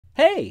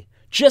Hey,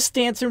 just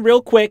dancing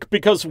real quick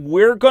because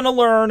we're going to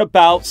learn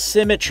about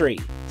symmetry.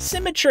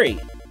 Symmetry.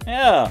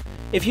 Yeah.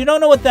 If you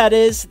don't know what that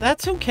is,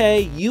 that's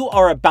okay. You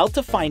are about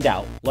to find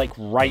out, like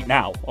right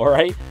now, all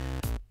right?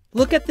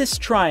 Look at this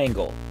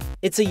triangle.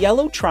 It's a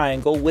yellow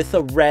triangle with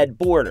a red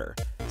border.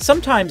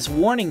 Sometimes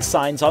warning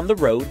signs on the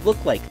road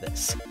look like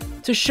this.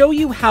 To show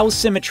you how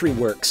symmetry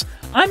works,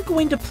 I'm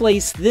going to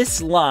place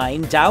this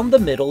line down the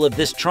middle of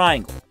this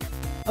triangle.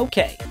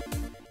 Okay.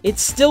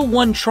 It's still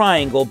one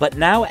triangle, but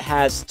now it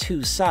has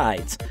two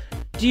sides.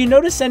 Do you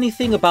notice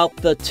anything about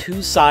the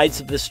two sides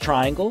of this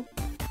triangle?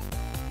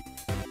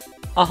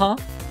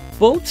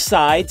 Both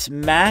sides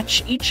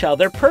match each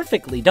other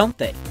perfectly, don't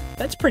they?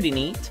 That's pretty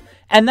neat.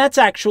 And that's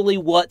actually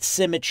what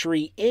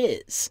symmetry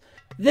is.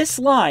 This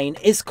line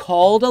is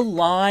called a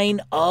line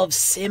of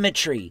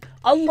symmetry.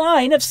 A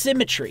line of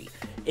symmetry.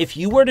 If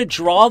you were to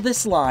draw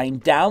this line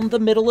down the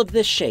middle of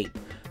this shape,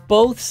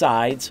 both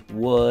sides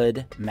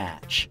would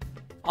match.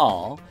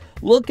 Aw,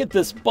 look at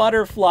this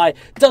butterfly.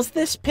 Does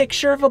this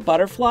picture of a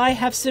butterfly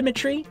have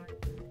symmetry?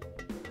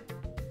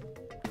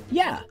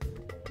 Yeah.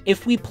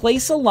 If we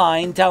place a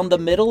line down the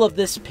middle of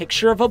this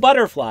picture of a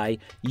butterfly,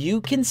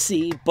 you can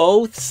see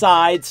both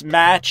sides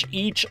match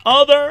each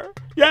other.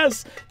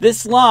 Yes,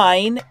 this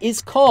line is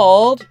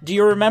called, do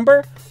you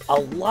remember? A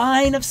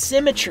line of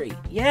symmetry.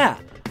 Yeah,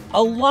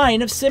 a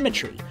line of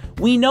symmetry.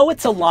 We know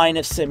it's a line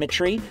of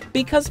symmetry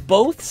because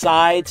both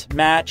sides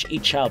match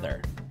each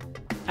other.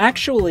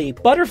 Actually,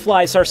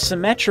 butterflies are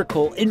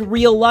symmetrical in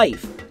real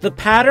life. The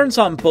patterns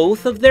on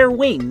both of their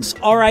wings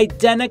are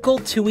identical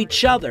to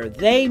each other.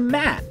 They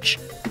match.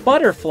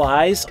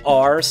 Butterflies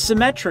are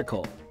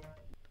symmetrical.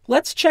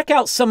 Let's check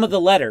out some of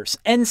the letters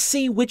and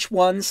see which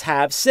ones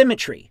have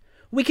symmetry.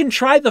 We can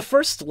try the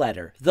first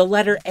letter, the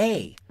letter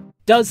A.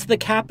 Does the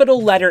capital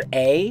letter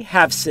A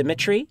have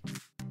symmetry?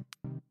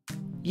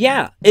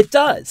 Yeah, it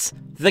does.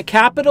 The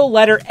capital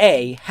letter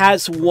A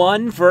has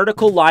one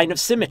vertical line of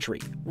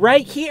symmetry,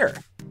 right here.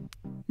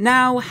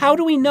 Now, how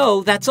do we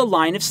know that's a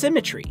line of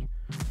symmetry?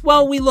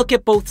 Well, we look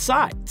at both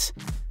sides.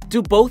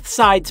 Do both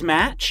sides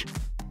match?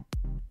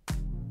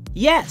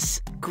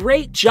 Yes,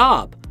 great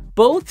job.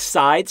 Both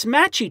sides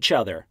match each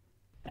other.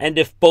 And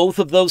if both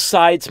of those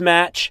sides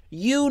match,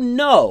 you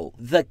know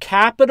the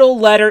capital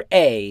letter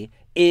A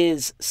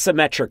is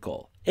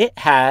symmetrical. It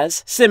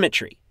has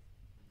symmetry.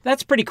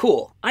 That's pretty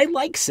cool. I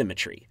like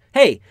symmetry.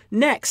 Hey,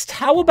 next,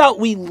 how about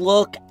we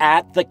look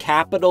at the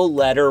capital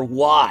letter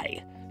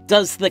Y?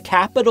 Does the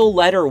capital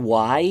letter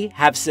Y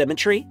have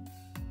symmetry?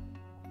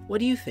 What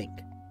do you think?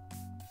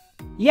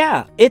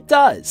 Yeah, it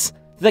does.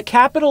 The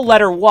capital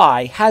letter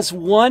Y has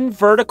one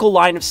vertical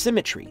line of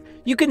symmetry.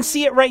 You can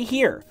see it right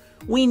here.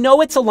 We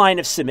know it's a line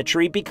of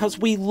symmetry because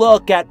we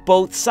look at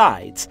both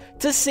sides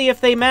to see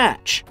if they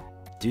match.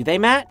 Do they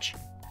match?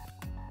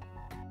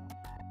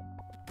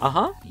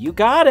 You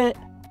got it.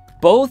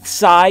 Both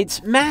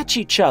sides match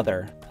each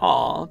other.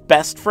 Aw,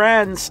 best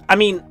friends.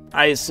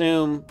 I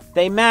assume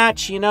they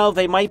match,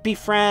 they might be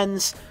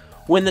friends.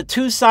 When the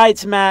two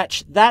sides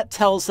match, that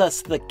tells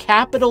us the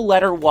capital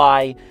letter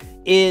Y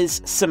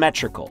is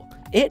symmetrical.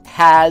 It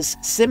has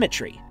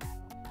symmetry.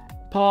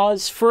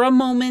 Pause for a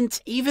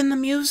moment, even the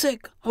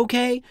music,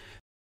 okay?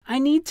 I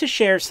need to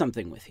share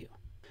something with you.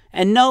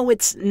 And no,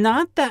 it's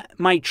not that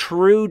my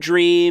true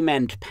dream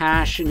and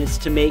passion is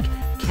to make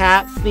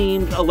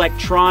cat-themed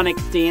electronic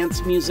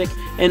dance music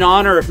in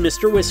honor of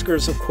Mr.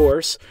 Whiskers, of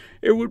course.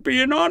 It would be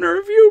in honor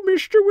of you,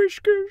 Mr.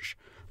 Whiskers.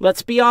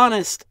 Let's be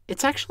honest,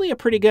 it's actually a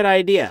pretty good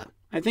idea.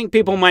 I think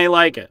people might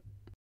like it.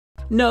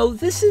 No,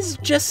 this is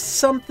just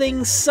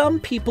something some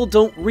people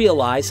don't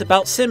realize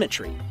about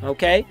symmetry,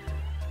 okay?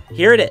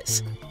 Here it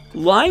is.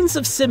 Lines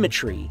of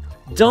symmetry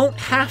don't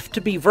have to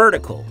be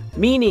vertical,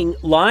 meaning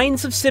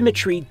lines of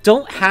symmetry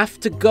don't have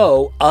to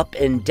go up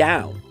and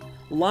down.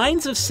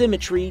 Lines of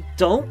symmetry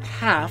don't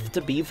have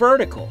to be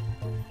vertical.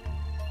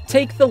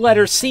 Take the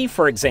letter C,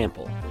 for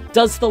example.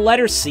 Does the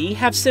letter C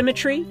have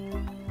symmetry?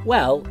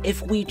 Well,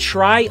 if we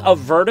try a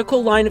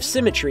vertical line of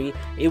symmetry,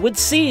 it would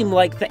seem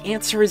like the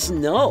answer is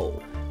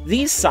no.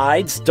 These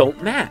sides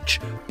don't match.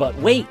 But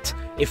wait,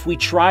 if we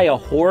try a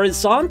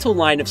horizontal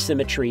line of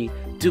symmetry,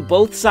 do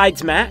both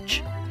sides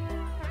match?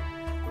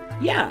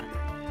 Yeah,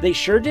 they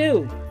sure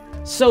do.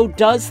 So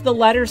does the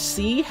letter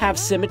C have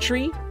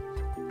symmetry?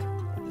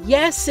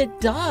 Yes,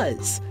 it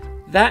does.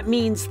 That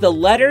means the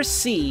letter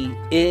C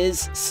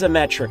is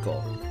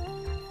symmetrical.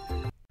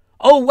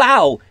 Oh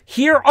wow,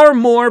 here are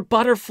more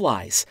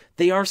butterflies.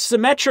 They are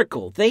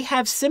symmetrical. They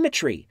have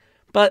symmetry.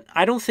 But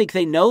I don't think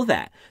they know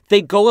that.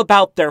 They go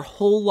about their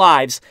whole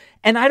lives,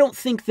 and I don't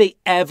think they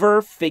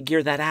ever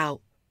figure that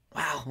out.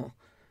 Wow.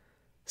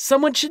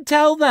 Someone should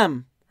tell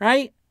them,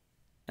 right?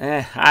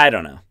 I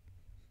don't know.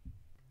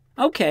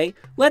 Okay,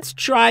 let's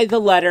try the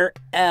letter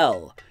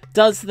L.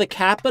 Does the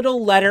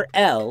capital letter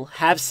L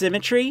have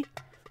symmetry?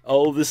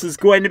 Oh, this is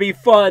going to be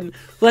fun.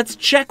 Let's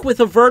check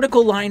with a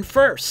vertical line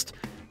first.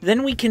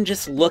 Then we can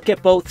just look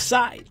at both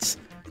sides.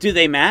 Do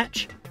they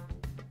match?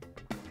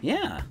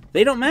 Yeah,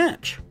 they don't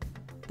match.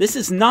 This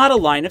is not a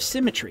line of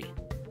symmetry.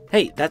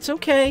 Hey, that's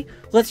okay.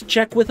 Let's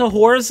check with a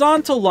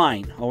horizontal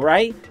line, all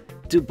right?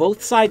 Do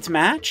both sides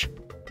match?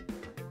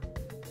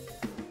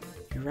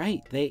 You're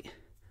right, they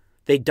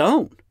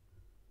don't.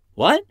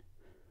 What?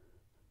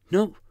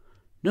 No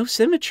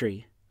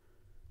symmetry.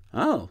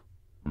 Oh.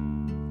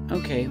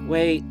 Okay,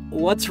 wait,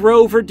 what's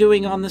Rover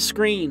doing on the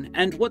screen?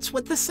 And what's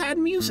with the sad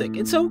music?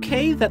 It's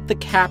okay that the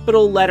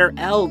capital letter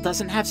L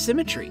doesn't have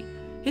symmetry.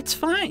 It's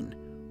fine.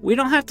 We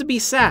don't have to be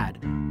sad.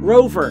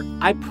 Rover,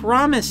 I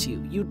promise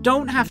you, you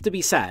don't have to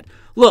be sad.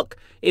 Look,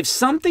 if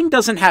something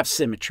doesn't have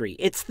symmetry,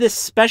 it's this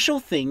special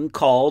thing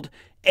called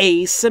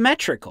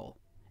asymmetrical.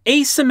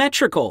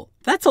 Asymmetrical,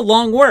 that's a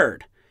long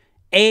word.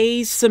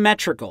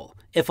 Asymmetrical.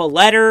 If a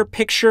letter,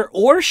 picture,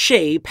 or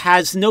shape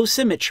has no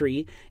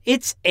symmetry,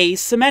 it's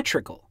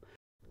asymmetrical.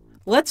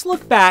 Let's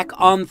look back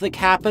on the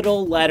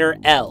capital letter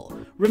L.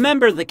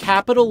 Remember, the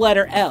capital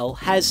letter L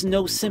has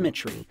no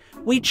symmetry.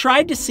 We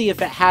tried to see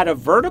if it had a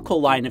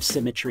vertical line of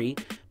symmetry,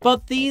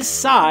 but these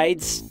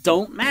sides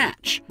don't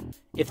match.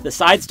 If the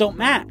sides don't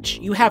match,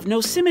 you have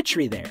no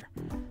symmetry there.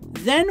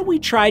 Then we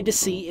tried to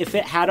see if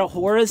it had a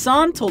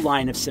horizontal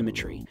line of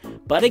symmetry,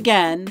 but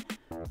again,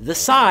 the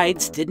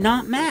sides did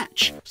not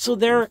match, so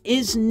there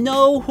is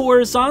no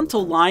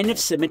horizontal line of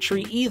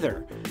symmetry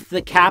either.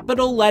 The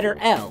capital letter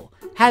L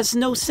has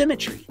no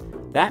symmetry.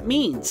 That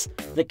means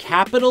the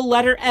capital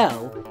letter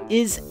L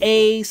is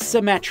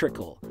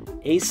asymmetrical.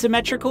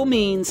 Asymmetrical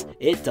means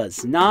it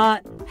does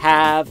not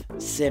have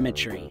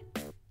symmetry.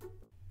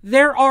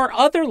 There are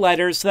other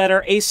letters that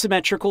are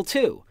asymmetrical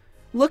too.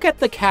 Look at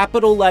the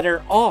capital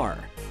letter R.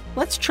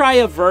 Let's try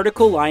a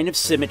vertical line of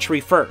symmetry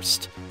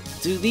first.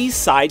 Do these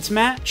sides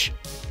match?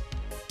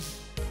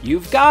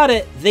 You've got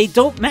it, they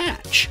don't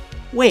match.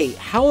 Wait,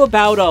 how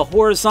about a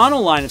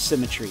horizontal line of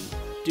symmetry?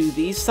 Do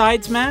these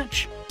sides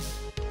match?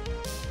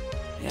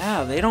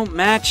 Yeah, they don't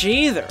match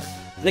either.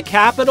 The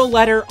capital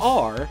letter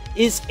R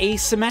is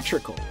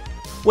asymmetrical.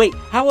 Wait,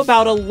 how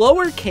about a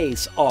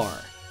lowercase r?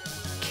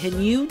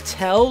 Can you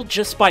tell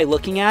just by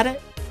looking at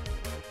it?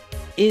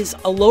 Is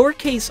a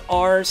lowercase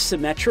r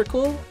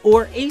symmetrical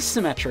or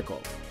asymmetrical?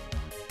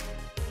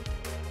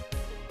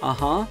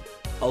 Uh-huh.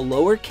 A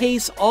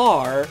lowercase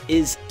r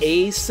is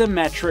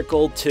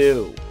asymmetrical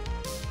too.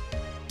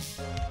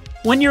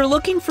 When you're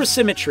looking for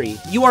symmetry,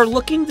 you are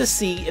looking to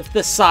see if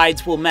the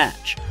sides will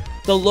match.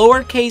 The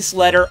lowercase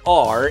letter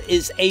r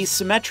is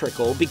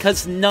asymmetrical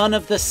because none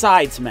of the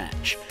sides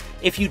match.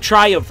 If you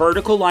try a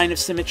vertical line of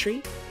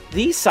symmetry,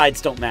 these sides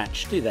don't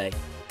match, do they?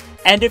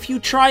 And if you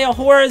try a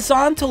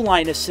horizontal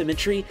line of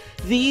symmetry,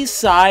 these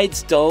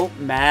sides don't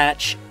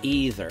match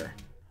either.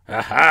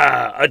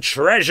 Aha! A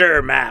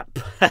treasure map!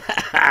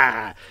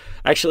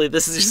 Actually,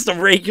 this is just a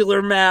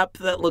regular map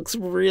that looks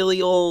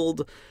really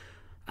old.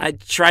 I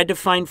tried to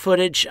find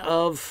footage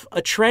of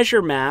a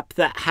treasure map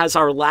that has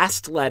our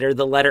last letter,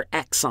 the letter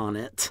X, on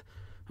it.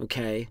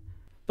 Okay.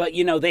 But,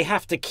 you know, they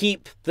have to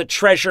keep the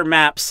treasure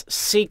maps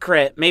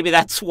secret. Maybe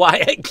that's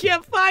why I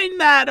can't find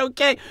that,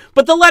 okay?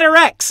 But the letter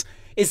X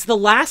is the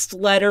last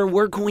letter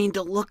we're going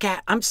to look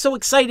at. I'm so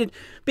excited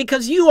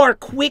because you are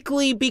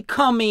quickly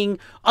becoming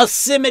a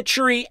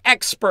symmetry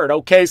expert,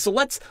 okay? So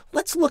let's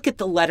look at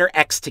the letter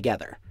X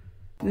together.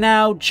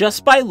 Now,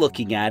 just by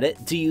looking at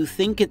it, do you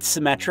think it's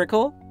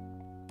symmetrical?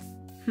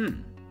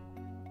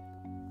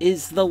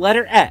 Is the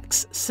letter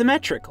X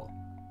symmetrical?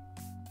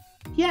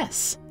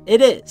 Yes,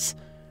 it is.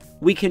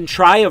 We can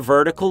try a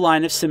vertical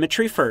line of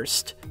symmetry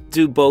first.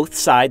 Do both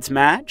sides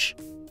match?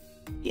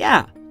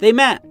 Yeah, they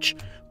match.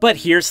 But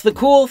here's the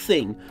cool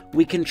thing.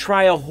 We can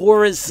try a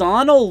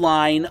horizontal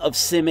line of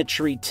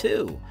symmetry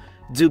too.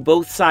 Do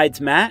both sides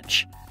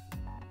match?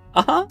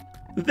 Uh-huh,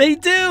 they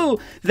do.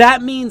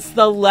 That means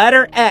the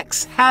letter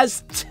X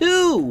has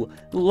 2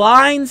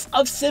 lines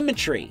of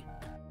symmetry.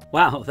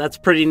 Wow, that's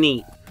pretty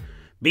neat.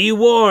 Be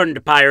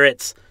warned,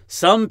 pirates.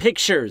 Some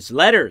pictures,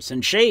 letters,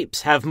 and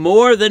shapes have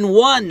more than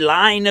 1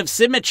 line of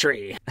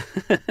symmetry.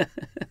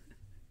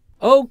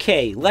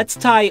 Okay, let's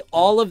tie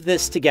all of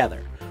this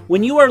together.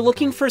 When you are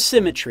looking for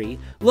symmetry,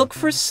 look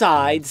for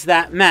sides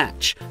that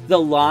match. The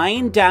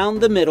line down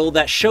the middle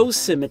that shows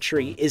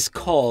symmetry is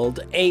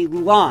called a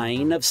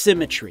line of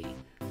symmetry.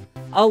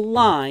 A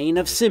line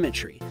of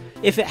symmetry.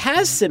 If it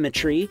has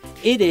symmetry,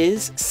 it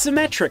is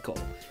symmetrical.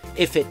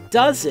 If it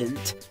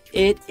doesn't,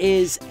 it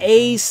is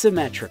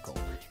asymmetrical.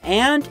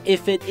 And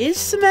if it is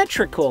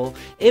symmetrical,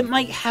 it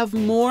might have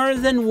more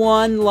than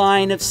 1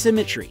 line of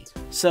symmetry.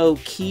 So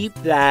keep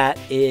that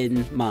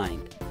in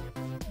mind.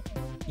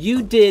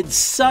 You did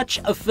such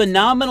a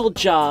phenomenal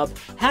job.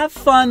 Have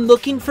fun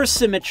looking for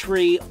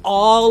symmetry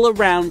all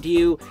around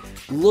you,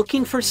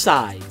 looking for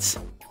sides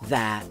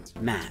that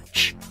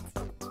match.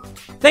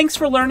 Thanks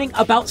for learning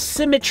about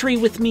symmetry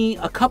with me.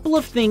 A couple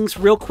of things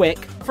real quick.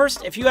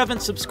 First, if you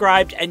haven't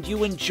subscribed and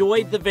you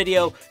enjoyed the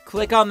video,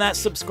 click on that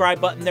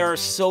subscribe button. There are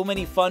so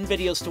many fun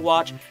videos to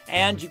watch,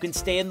 and you can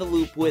stay in the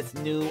loop with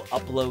new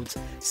uploads.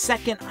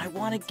 Second, I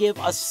want to give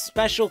a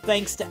special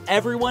thanks to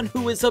everyone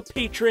who is a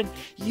patron.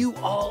 You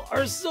all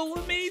are so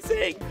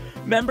amazing.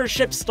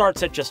 Membership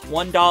starts at just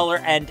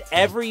 $1, and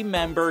every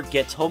member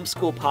gets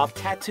Homeschool Pop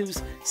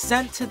tattoos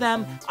sent to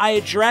them. I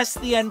address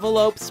the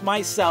envelopes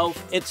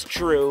myself. It's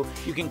true.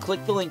 You can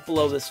click the link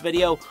below this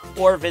video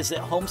or visit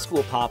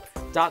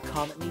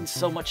homeschoolpop.com. It means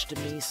so much to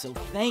me, so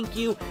thank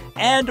you.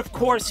 And of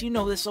course, you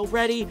know this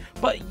already,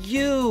 but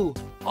you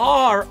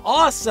are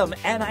awesome,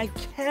 and I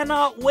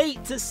cannot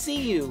wait to see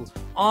you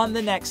on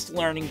the next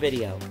learning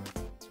video.